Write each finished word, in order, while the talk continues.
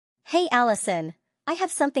Hey Allison, I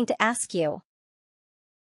have something to ask you.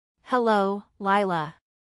 Hello, Lila.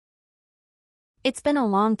 It's been a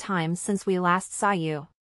long time since we last saw you.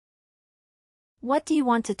 What do you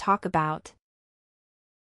want to talk about?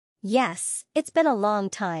 Yes, it's been a long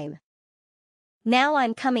time. Now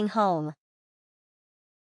I'm coming home.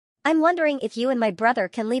 I'm wondering if you and my brother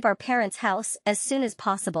can leave our parents' house as soon as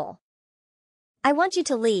possible. I want you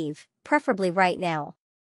to leave, preferably right now.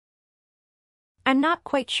 I'm not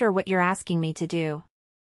quite sure what you're asking me to do.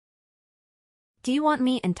 Do you want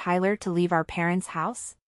me and Tyler to leave our parents'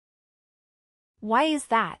 house? Why is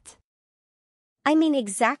that? I mean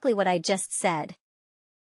exactly what I just said.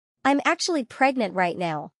 I'm actually pregnant right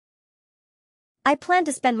now. I plan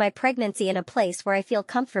to spend my pregnancy in a place where I feel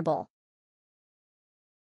comfortable.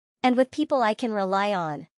 And with people I can rely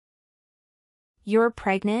on. You're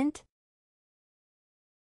pregnant?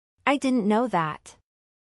 I didn't know that.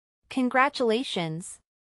 Congratulations.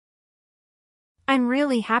 I'm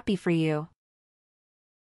really happy for you.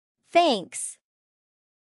 Thanks.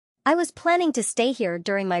 I was planning to stay here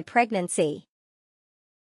during my pregnancy.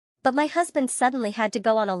 But my husband suddenly had to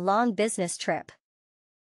go on a long business trip.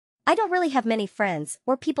 I don't really have many friends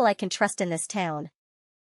or people I can trust in this town.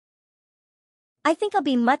 I think I'll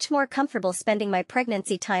be much more comfortable spending my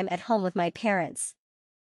pregnancy time at home with my parents.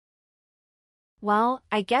 Well,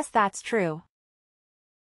 I guess that's true.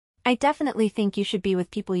 I definitely think you should be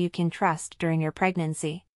with people you can trust during your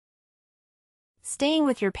pregnancy. Staying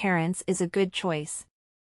with your parents is a good choice.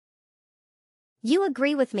 You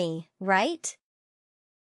agree with me, right?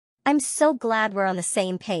 I'm so glad we're on the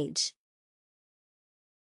same page.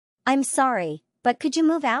 I'm sorry, but could you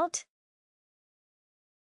move out?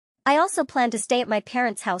 I also plan to stay at my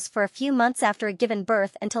parents' house for a few months after a given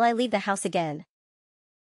birth until I leave the house again.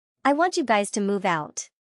 I want you guys to move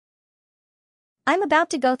out. I'm about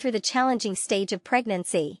to go through the challenging stage of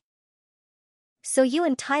pregnancy. So you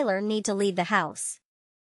and Tyler need to leave the house.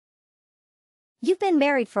 You've been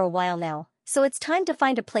married for a while now, so it's time to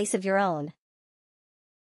find a place of your own.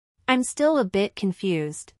 I'm still a bit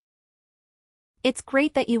confused. It's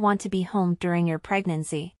great that you want to be home during your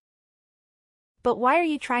pregnancy. But why are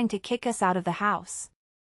you trying to kick us out of the house?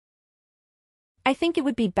 I think it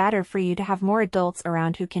would be better for you to have more adults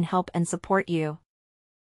around who can help and support you.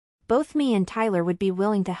 Both me and Tyler would be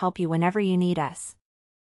willing to help you whenever you need us.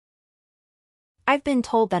 I've been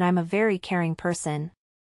told that I'm a very caring person.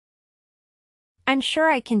 I'm sure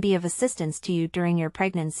I can be of assistance to you during your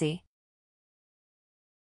pregnancy.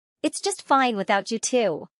 It's just fine without you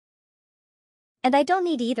two. And I don't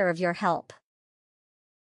need either of your help.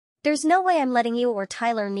 There's no way I'm letting you or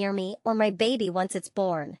Tyler near me or my baby once it's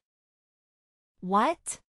born.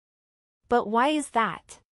 What? But why is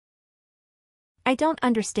that? I don't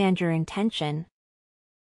understand your intention.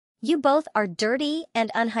 You both are dirty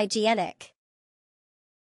and unhygienic.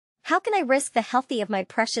 How can I risk the health of my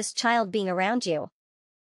precious child being around you?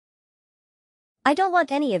 I don't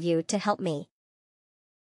want any of you to help me.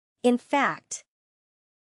 In fact,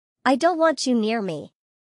 I don't want you near me.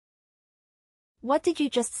 What did you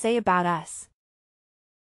just say about us?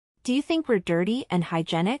 Do you think we're dirty and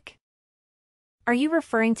hygienic? Are you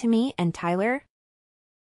referring to me and Tyler?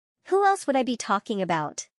 Who else would I be talking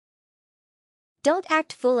about? Don't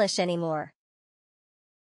act foolish anymore.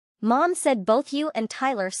 Mom said both you and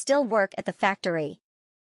Tyler still work at the factory.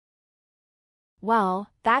 Well,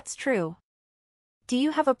 that's true. Do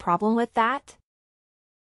you have a problem with that?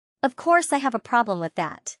 Of course I have a problem with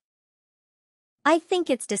that. I think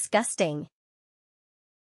it's disgusting.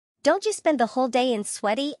 Don't you spend the whole day in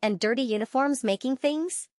sweaty and dirty uniforms making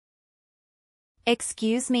things?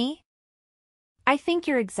 Excuse me? I think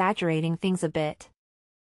you're exaggerating things a bit.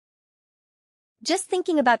 Just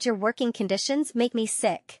thinking about your working conditions make me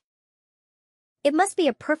sick. It must be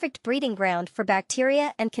a perfect breeding ground for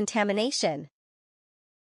bacteria and contamination.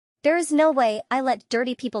 There is no way I let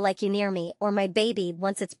dirty people like you near me or my baby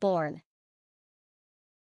once it's born.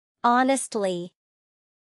 Honestly,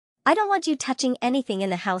 I don't want you touching anything in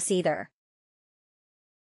the house either.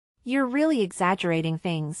 You're really exaggerating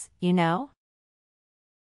things, you know?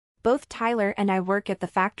 Both Tyler and I work at the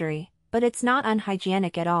factory, but it's not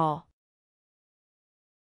unhygienic at all.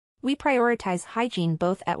 We prioritize hygiene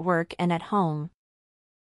both at work and at home.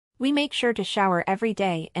 We make sure to shower every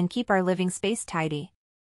day and keep our living space tidy.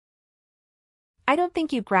 I don't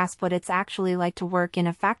think you grasp what it's actually like to work in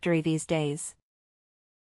a factory these days.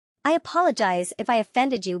 I apologize if I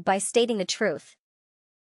offended you by stating the truth.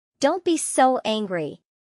 Don't be so angry.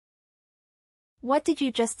 What did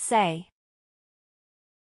you just say?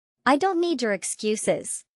 I don't need your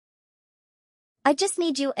excuses. I just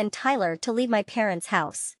need you and Tyler to leave my parents'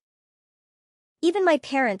 house. Even my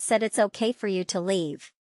parents said it's okay for you to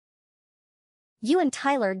leave. You and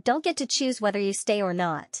Tyler don't get to choose whether you stay or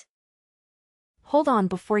not. Hold on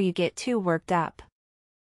before you get too worked up.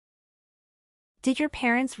 Did your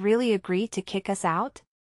parents really agree to kick us out?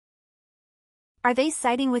 Are they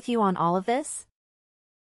siding with you on all of this?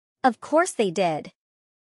 Of course they did.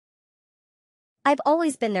 I've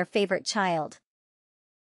always been their favorite child.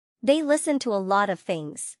 They listen to a lot of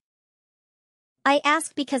things. I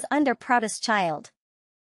ask because I'm their proudest child.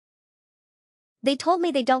 They told me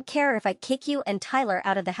they don't care if I kick you and Tyler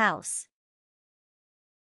out of the house.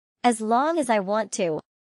 As long as I want to.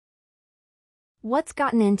 What's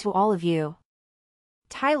gotten into all of you?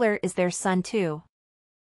 Tyler is their son too.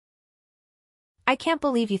 I can't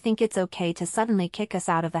believe you think it's okay to suddenly kick us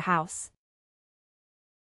out of the house.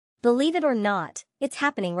 Believe it or not, it's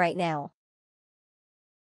happening right now.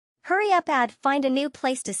 Hurry up and find a new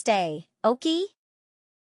place to stay, okay?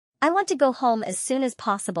 I want to go home as soon as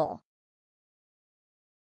possible.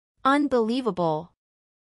 Unbelievable.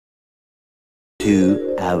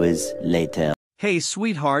 2 hours later. Hey,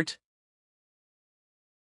 sweetheart.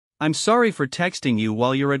 I'm sorry for texting you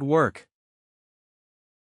while you're at work.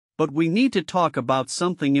 But we need to talk about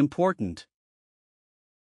something important.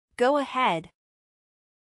 Go ahead.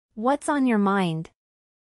 What's on your mind?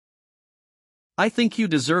 I think you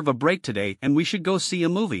deserve a break today and we should go see a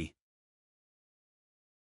movie.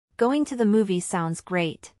 Going to the movie sounds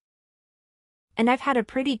great. And I've had a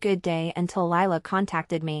pretty good day until Lila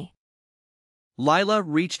contacted me. Lila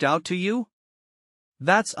reached out to you?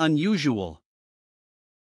 That's unusual.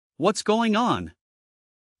 What's going on?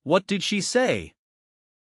 What did she say?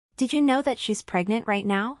 Did you know that she's pregnant right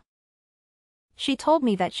now? She told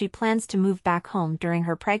me that she plans to move back home during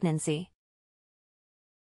her pregnancy.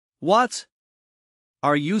 What?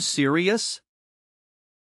 Are you serious?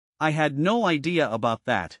 I had no idea about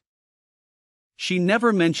that. She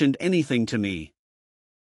never mentioned anything to me.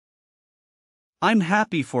 I'm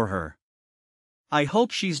happy for her. I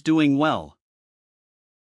hope she's doing well.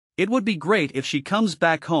 It would be great if she comes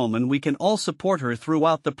back home and we can all support her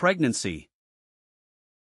throughout the pregnancy.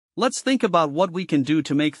 Let's think about what we can do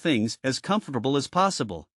to make things as comfortable as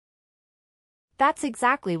possible. That's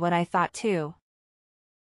exactly what I thought too.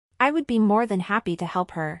 I would be more than happy to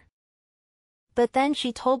help her. But then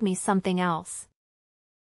she told me something else.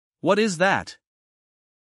 What is that?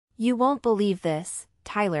 You won't believe this,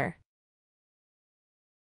 Tyler.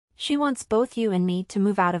 She wants both you and me to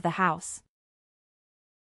move out of the house.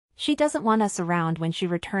 She doesn't want us around when she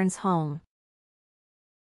returns home.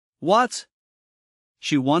 What?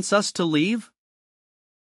 She wants us to leave?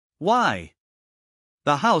 Why?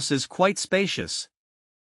 The house is quite spacious.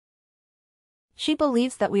 She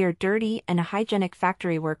believes that we are dirty and hygienic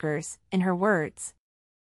factory workers, in her words.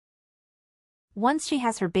 Once she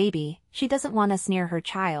has her baby, she doesn't want us near her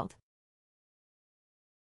child.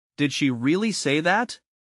 Did she really say that?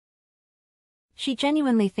 She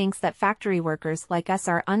genuinely thinks that factory workers like us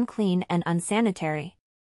are unclean and unsanitary.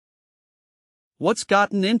 What's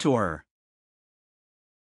gotten into her?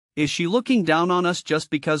 Is she looking down on us just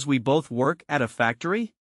because we both work at a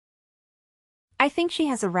factory? I think she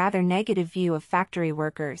has a rather negative view of factory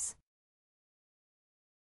workers.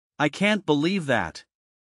 I can't believe that.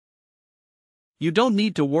 You don't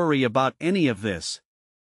need to worry about any of this.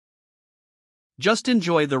 Just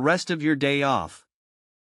enjoy the rest of your day off.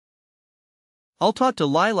 I'll talk to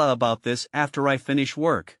Lila about this after I finish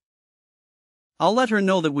work. I'll let her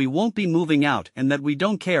know that we won't be moving out and that we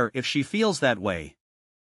don't care if she feels that way.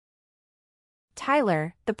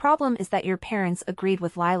 Tyler, the problem is that your parents agreed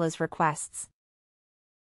with Lila's requests.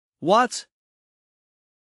 What?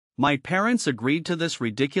 My parents agreed to this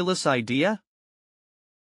ridiculous idea?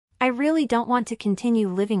 I really don't want to continue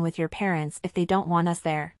living with your parents if they don't want us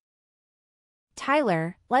there.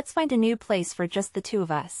 Tyler, let's find a new place for just the two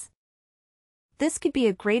of us. This could be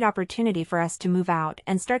a great opportunity for us to move out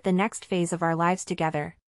and start the next phase of our lives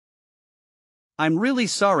together. I'm really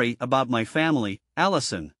sorry about my family,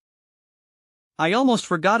 Allison. I almost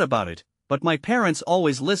forgot about it, but my parents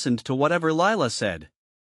always listened to whatever Lila said.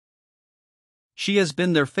 She has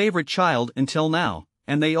been their favorite child until now,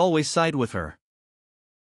 and they always side with her.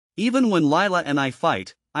 Even when Lila and I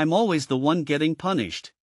fight, I'm always the one getting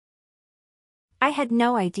punished. I had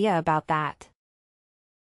no idea about that.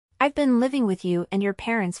 I've been living with you and your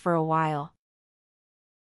parents for a while.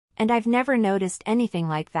 And I've never noticed anything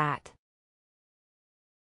like that.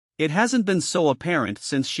 It hasn't been so apparent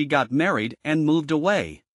since she got married and moved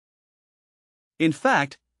away. In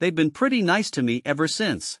fact, they've been pretty nice to me ever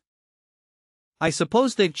since. I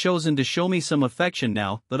suppose they've chosen to show me some affection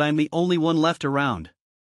now that I'm the only one left around.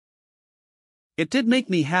 It did make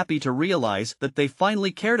me happy to realize that they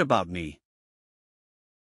finally cared about me.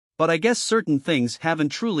 But I guess certain things haven't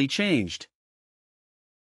truly changed.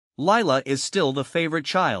 Lila is still the favorite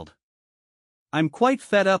child. I'm quite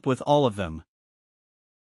fed up with all of them.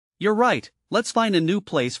 You're right, let's find a new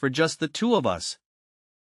place for just the two of us.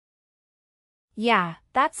 Yeah,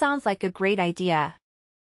 that sounds like a great idea.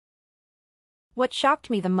 What shocked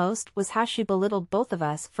me the most was how she belittled both of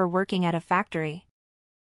us for working at a factory.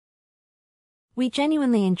 We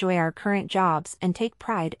genuinely enjoy our current jobs and take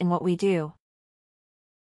pride in what we do.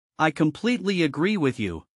 I completely agree with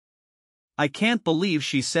you. I can't believe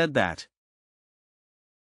she said that.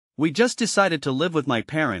 We just decided to live with my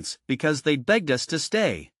parents because they begged us to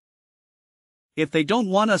stay. If they don't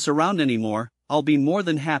want us around anymore, I'll be more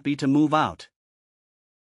than happy to move out.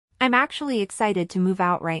 I'm actually excited to move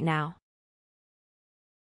out right now.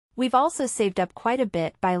 We've also saved up quite a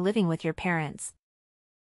bit by living with your parents.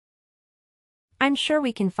 I'm sure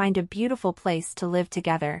we can find a beautiful place to live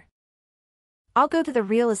together. I'll go to the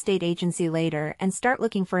real estate agency later and start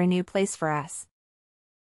looking for a new place for us.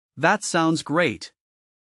 That sounds great.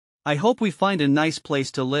 I hope we find a nice place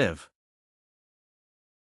to live.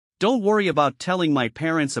 Don't worry about telling my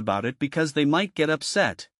parents about it because they might get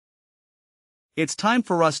upset. It's time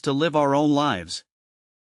for us to live our own lives.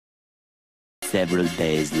 Several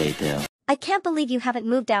days later. I can't believe you haven't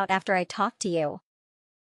moved out after I talked to you.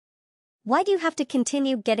 Why do you have to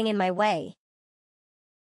continue getting in my way?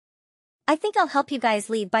 I think I'll help you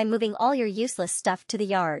guys leave by moving all your useless stuff to the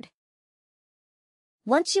yard.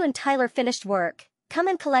 Once you and Tyler finished work, come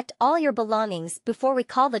and collect all your belongings before we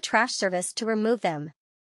call the trash service to remove them.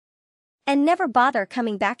 And never bother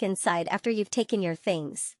coming back inside after you've taken your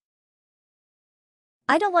things.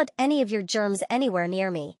 I don't want any of your germs anywhere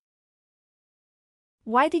near me.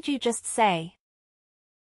 Why did you just say?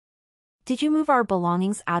 Did you move our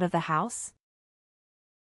belongings out of the house?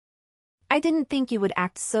 I didn't think you would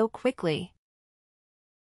act so quickly.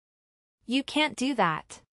 You can't do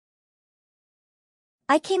that.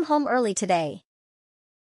 I came home early today.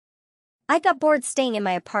 I got bored staying in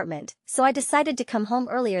my apartment, so I decided to come home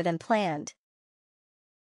earlier than planned.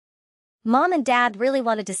 Mom and Dad really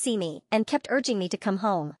wanted to see me and kept urging me to come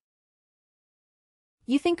home.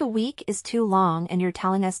 You think a week is too long and you're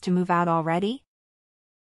telling us to move out already?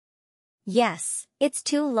 Yes, it's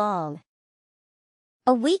too long.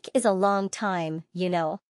 A week is a long time, you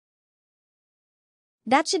know.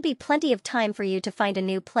 That should be plenty of time for you to find a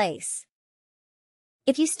new place.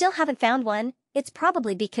 If you still haven't found one, it's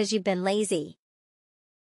probably because you've been lazy.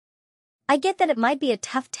 I get that it might be a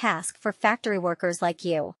tough task for factory workers like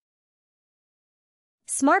you.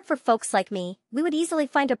 Smart for folks like me, we would easily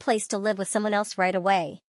find a place to live with someone else right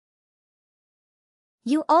away.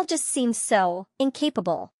 You all just seem so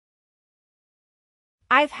incapable.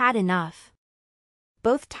 I've had enough.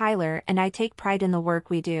 Both Tyler and I take pride in the work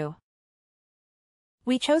we do.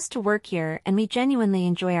 We chose to work here and we genuinely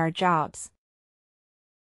enjoy our jobs.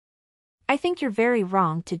 I think you're very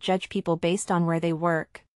wrong to judge people based on where they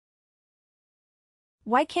work.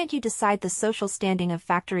 Why can't you decide the social standing of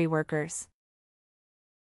factory workers?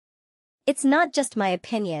 It's not just my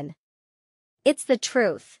opinion. It's the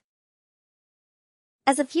truth.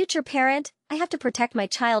 As a future parent, I have to protect my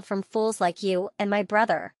child from fools like you and my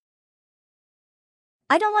brother.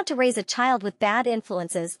 I don't want to raise a child with bad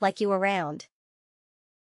influences like you around.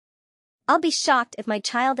 I'll be shocked if my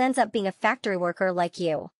child ends up being a factory worker like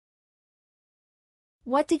you.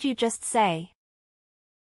 What did you just say?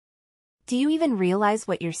 Do you even realize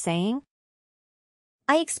what you're saying?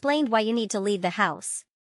 I explained why you need to leave the house.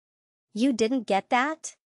 You didn't get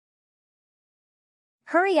that?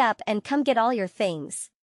 Hurry up and come get all your things.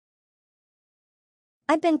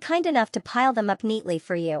 I've been kind enough to pile them up neatly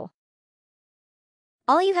for you.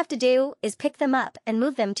 All you have to do is pick them up and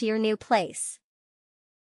move them to your new place.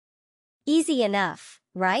 Easy enough,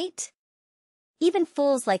 right? Even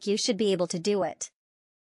fools like you should be able to do it.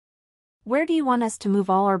 Where do you want us to move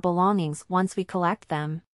all our belongings once we collect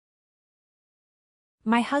them?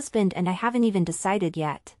 My husband and I haven't even decided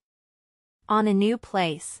yet. On a new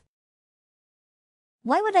place.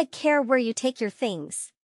 Why would I care where you take your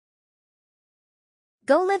things?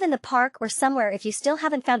 Go live in the park or somewhere if you still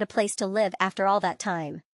haven't found a place to live after all that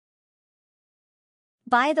time.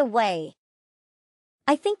 By the way,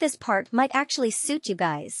 I think this part might actually suit you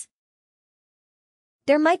guys.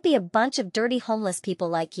 There might be a bunch of dirty homeless people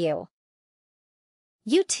like you.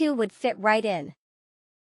 You two would fit right in.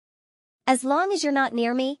 As long as you're not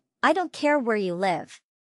near me, I don't care where you live.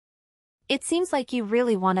 It seems like you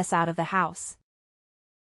really want us out of the house.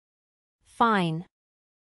 Fine.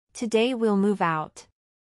 Today we'll move out.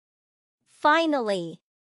 Finally.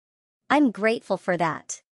 I'm grateful for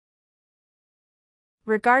that.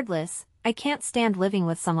 Regardless, I can't stand living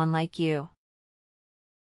with someone like you.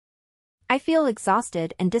 I feel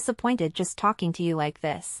exhausted and disappointed just talking to you like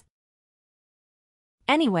this.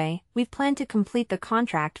 Anyway, we've planned to complete the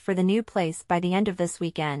contract for the new place by the end of this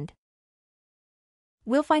weekend.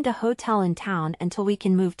 We'll find a hotel in town until we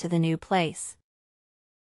can move to the new place.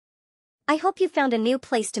 I hope you found a new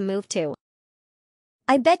place to move to.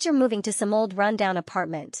 I bet you're moving to some old rundown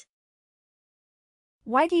apartment.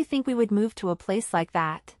 Why do you think we would move to a place like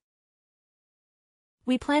that?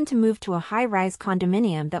 We plan to move to a high-rise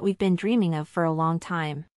condominium that we've been dreaming of for a long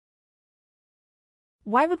time.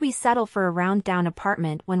 Why would we settle for a round-down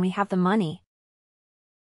apartment when we have the money?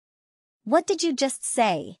 What did you just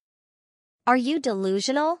say? Are you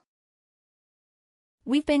delusional?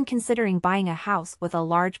 We've been considering buying a house with a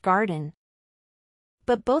large garden.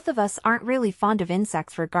 But both of us aren't really fond of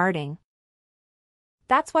insects for gardening.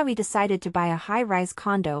 That's why we decided to buy a high-rise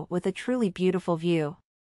condo with a truly beautiful view.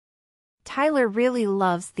 Tyler really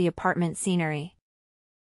loves the apartment scenery.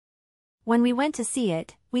 When we went to see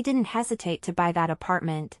it, we didn't hesitate to buy that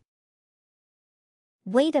apartment.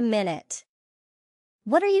 Wait a minute.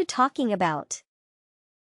 What are you talking about?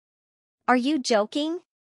 Are you joking?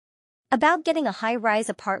 About getting a high-rise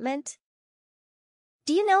apartment?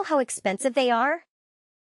 Do you know how expensive they are?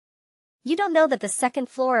 You don't know that the second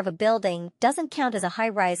floor of a building doesn't count as a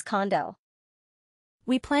high-rise condo.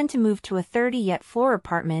 We plan to move to a 30-floor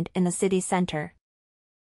apartment in the city center.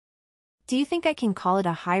 Do you think I can call it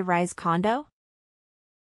a high-rise condo?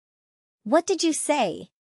 What did you say?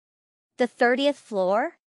 The 30th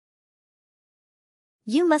floor?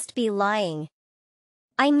 You must be lying.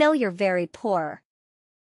 I know you're very poor.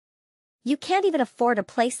 You can't even afford a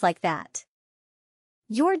place like that.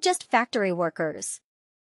 You're just factory workers.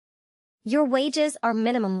 Your wages are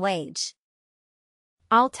minimum wage.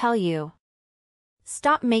 I'll tell you.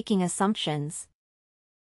 Stop making assumptions.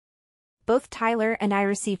 Both Tyler and I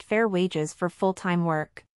received fair wages for full-time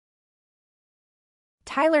work.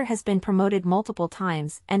 Tyler has been promoted multiple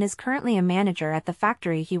times and is currently a manager at the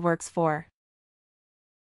factory he works for.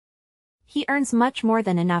 He earns much more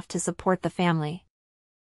than enough to support the family.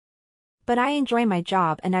 But I enjoy my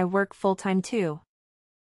job and I work full-time too.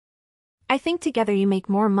 I think together you make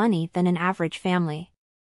more money than an average family.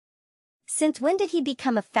 Since when did he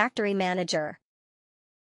become a factory manager?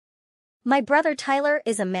 My brother Tyler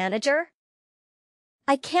is a manager?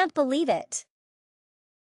 I can't believe it.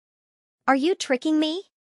 Are you tricking me?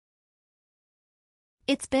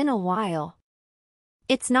 It's been a while.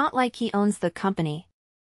 It's not like he owns the company.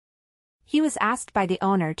 He was asked by the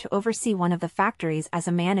owner to oversee one of the factories as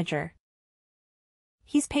a manager.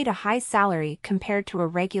 He's paid a high salary compared to a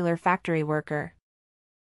regular factory worker.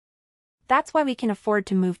 That's why we can afford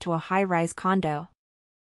to move to a high-rise condo.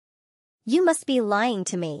 You must be lying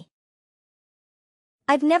to me.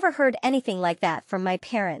 I've never heard anything like that from my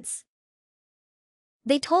parents.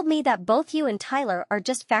 They told me that both you and Tyler are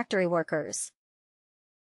just factory workers.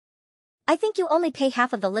 I think you only pay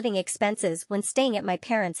half of the living expenses when staying at my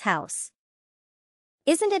parents' house.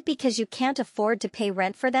 Isn't it because you can't afford to pay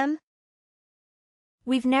rent for them?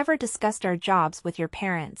 We've never discussed our jobs with your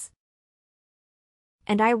parents.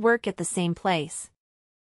 And I work at the same place.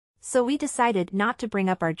 So we decided not to bring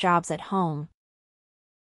up our jobs at home.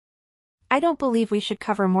 I don't believe we should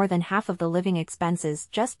cover more than half of the living expenses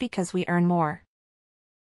just because we earn more.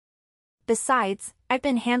 Besides, I've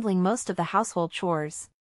been handling most of the household chores.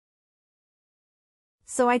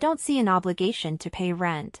 So I don't see an obligation to pay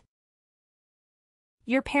rent.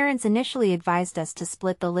 Your parents initially advised us to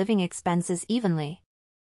split the living expenses evenly.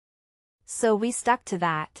 So we stuck to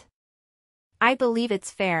that. I believe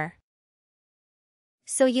it's fair.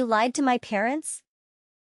 So you lied to my parents?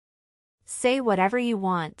 Say whatever you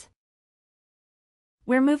want.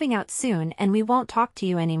 We're moving out soon and we won't talk to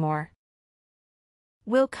you anymore.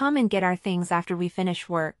 We'll come and get our things after we finish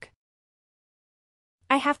work.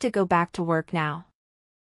 I have to go back to work now.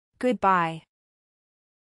 Goodbye.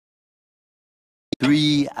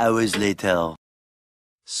 3 hours later.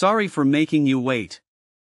 Sorry for making you wait.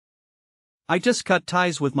 I just cut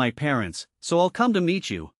ties with my parents, so I'll come to meet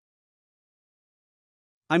you.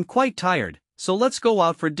 I'm quite tired, so let's go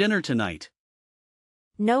out for dinner tonight.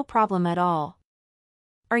 No problem at all.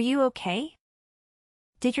 Are you okay?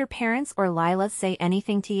 Did your parents or Lila say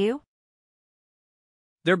anything to you?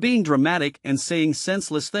 They're being dramatic and saying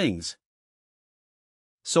senseless things.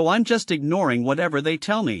 So I'm just ignoring whatever they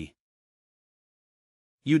tell me.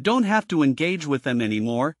 You don't have to engage with them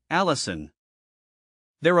anymore, Allison.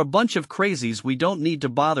 They're a bunch of crazies we don't need to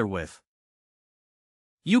bother with.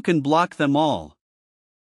 You can block them all.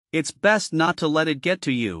 It's best not to let it get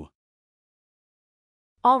to you.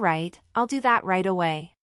 All right, I'll do that right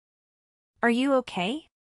away. Are you okay?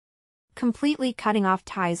 Completely cutting off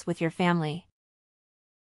ties with your family.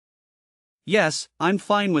 Yes, I'm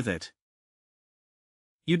fine with it.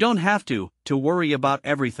 You don't have to worry about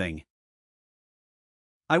everything.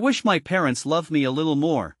 I wish my parents loved me a little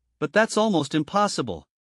more, but that's almost impossible.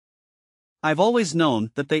 I've always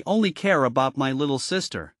known that they only care about my little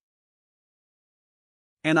sister.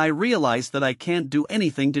 And I realize that I can't do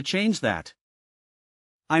anything to change that.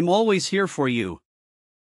 I'm always here for you.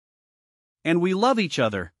 And we love each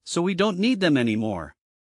other, so we don't need them anymore.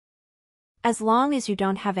 As long as you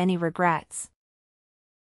don't have any regrets.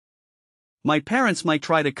 My parents might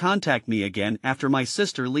try to contact me again after my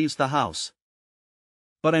sister leaves the house.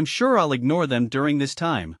 But I'm sure I'll ignore them during this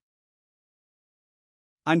time.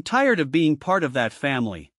 I'm tired of being part of that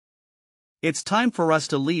family. It's time for us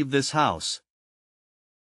to leave this house.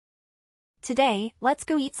 Today, let's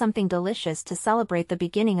go eat something delicious to celebrate the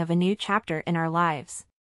beginning of a new chapter in our lives.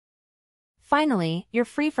 Finally, you're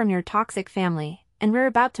free from your toxic family, and we're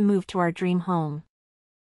about to move to our dream home.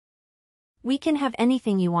 We can have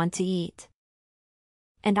anything you want to eat.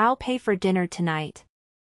 And I'll pay for dinner tonight.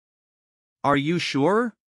 Are you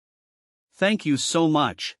sure? Thank you so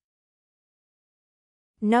much.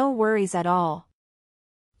 No worries at all.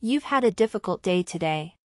 You've had a difficult day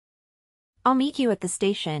today. I'll meet you at the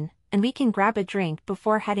station, and we can grab a drink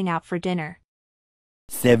before heading out for dinner.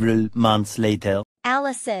 Several months later.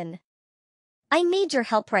 Allison. I need your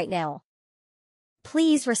help right now.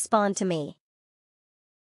 Please respond to me.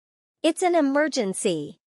 It's an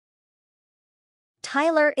emergency.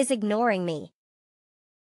 Tyler is ignoring me.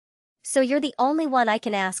 So you're the only one I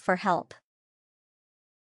can ask for help.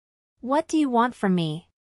 What do you want from me?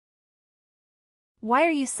 Why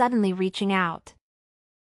are you suddenly reaching out?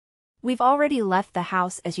 We've already left the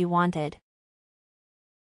house as you wanted.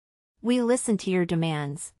 We listened to your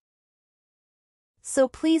demands. So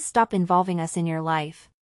please stop involving us in your life.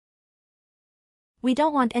 We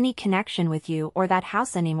don't want any connection with you or that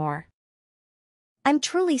house anymore. I'm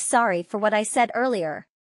truly sorry for what I said earlier.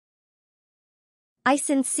 I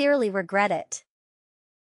sincerely regret it.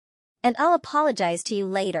 And I'll apologize to you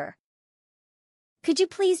later. Could you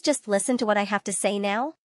please just listen to what I have to say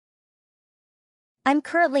now? I'm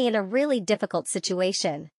currently in a really difficult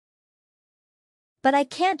situation. But I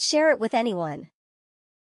can't share it with anyone.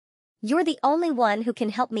 You're the only one who can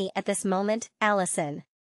help me at this moment, Allison.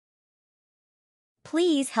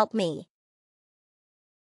 Please help me.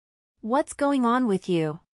 What's going on with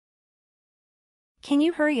you? Can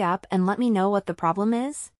you hurry up and let me know what the problem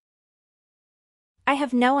is? I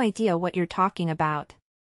have no idea what you're talking about.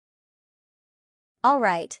 All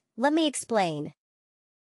right, let me explain.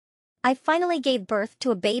 I finally gave birth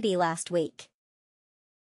to a baby last week.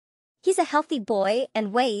 He's a healthy boy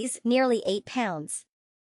and weighs nearly 8 pounds.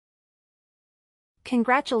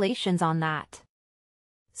 Congratulations on that.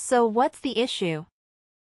 So what's the issue?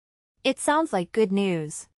 It sounds like good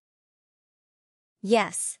news.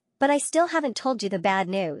 Yes, but I still haven't told you the bad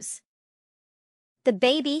news. The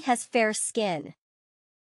baby has fair skin.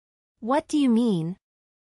 What do you mean?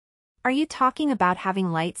 Are you talking about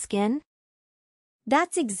having light skin?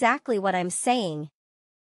 That's exactly what I'm saying.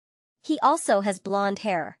 He also has blonde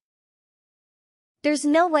hair. There's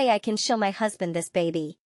no way I can show my husband this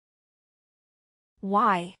baby.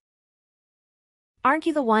 Why? Aren't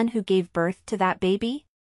you the one who gave birth to that baby?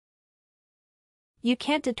 You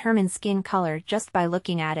can't determine skin color just by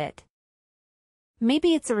looking at it.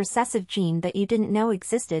 Maybe it's a recessive gene that you didn't know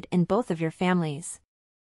existed in both of your families.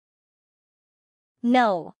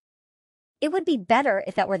 No. It would be better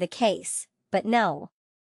if that were the case, but no.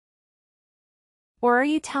 Or are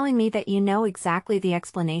you telling me that you know exactly the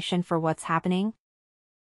explanation for what's happening?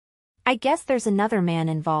 I guess there's another man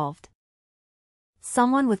involved.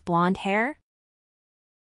 Someone with blonde hair?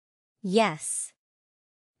 Yes.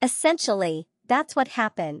 Essentially, that's what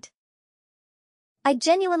happened. I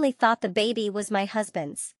genuinely thought the baby was my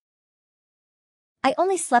husband's. I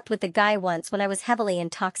only slept with the guy once when I was heavily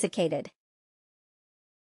intoxicated.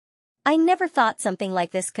 I never thought something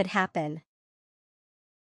like this could happen.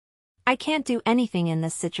 I can't do anything in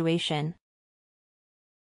this situation.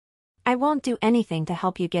 I won't do anything to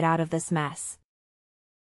help you get out of this mess.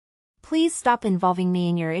 Please stop involving me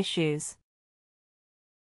in your issues.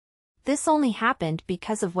 This only happened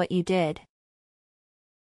because of what you did.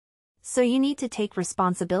 So you need to take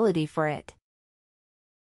responsibility for it.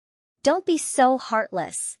 Don't be so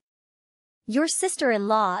heartless. Your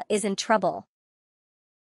sister-in-law is in trouble.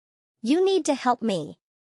 You need to help me.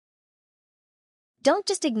 Don't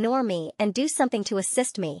just ignore me and do something to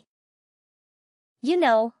assist me. You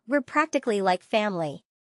know, we're practically like family.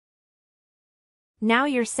 Now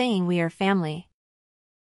you're saying we are family.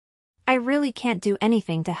 I really can't do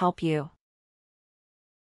anything to help you.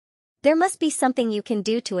 There must be something you can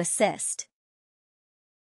do to assist.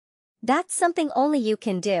 That's something only you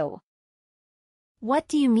can do. What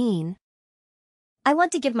do you mean? I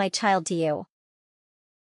want to give my child to you.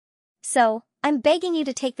 So, I'm begging you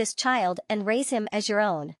to take this child and raise him as your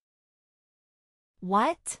own.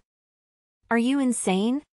 What? Are you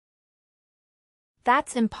insane?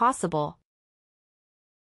 That's impossible.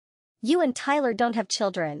 You and Tyler don't have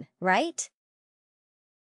children, right?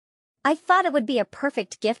 I thought it would be a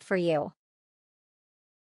perfect gift for you.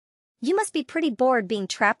 You must be pretty bored being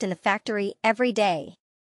trapped in the factory every day.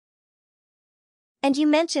 And you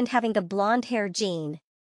mentioned having the blonde-haired gene.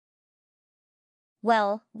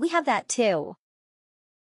 Well, we have that too.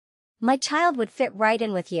 My child would fit right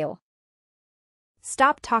in with you.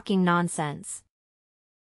 Stop talking nonsense.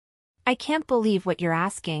 I can't believe what you're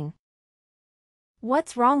asking.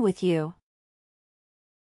 What's wrong with you?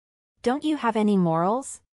 Don't you have any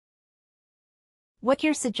morals? What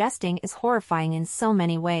you're suggesting is horrifying in so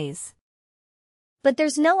many ways. But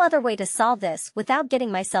there's no other way to solve this without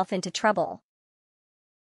getting myself into trouble.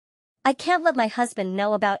 I can't let my husband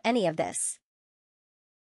know about any of this.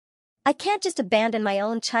 I can't just abandon my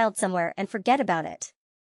own child somewhere and forget about it.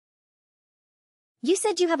 You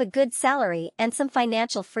said you have a good salary and some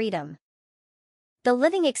financial freedom. The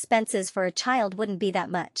living expenses for a child wouldn't be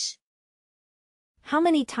that much. How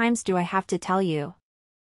many times do I have to tell you?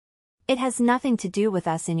 It has nothing to do with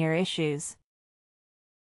us and your issues.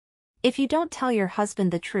 If you don't tell your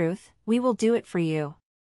husband the truth, we will do it for you.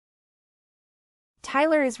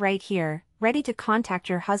 Tyler is right here, ready to contact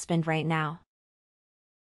your husband right now.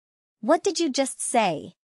 What did you just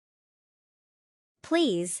say?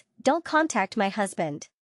 Please, don't contact my husband.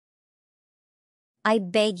 I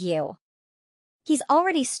beg you. He's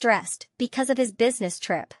already stressed because of his business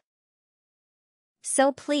trip.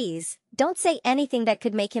 So please, don't say anything that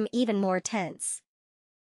could make him even more tense.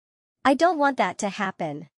 I don't want that to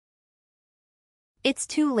happen. It's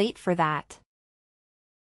too late for that.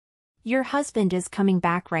 Your husband is coming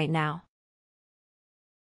back right now.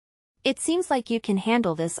 It seems like you can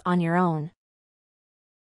handle this on your own.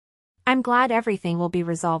 I'm glad everything will be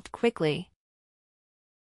resolved quickly.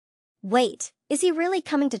 Wait, is he really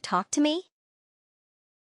coming to talk to me?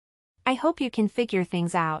 I hope you can figure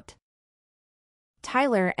things out.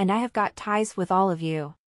 Tyler and I have got ties with all of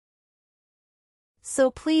you. So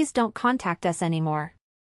please don't contact us anymore.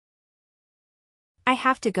 I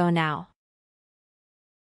have to go now.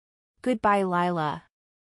 Goodbye, Lila.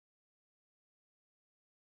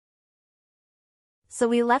 So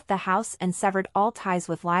we left the house and severed all ties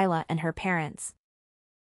with Lila and her parents.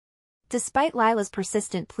 Despite Lila's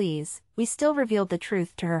persistent pleas, we still revealed the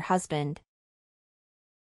truth to her husband.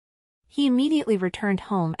 He immediately returned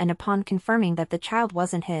home, and upon confirming that the child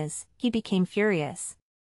wasn't his, he became furious.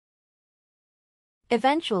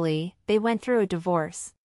 Eventually, they went through a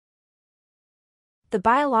divorce. The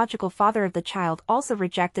biological father of the child also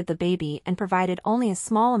rejected the baby and provided only a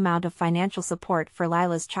small amount of financial support for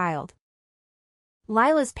Lila's child.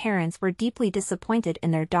 Lila's parents were deeply disappointed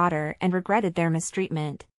in their daughter and regretted their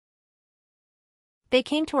mistreatment. They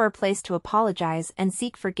came to our place to apologize and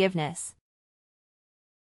seek forgiveness.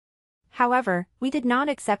 However, we did not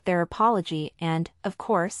accept their apology and, of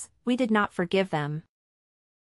course, we did not forgive them.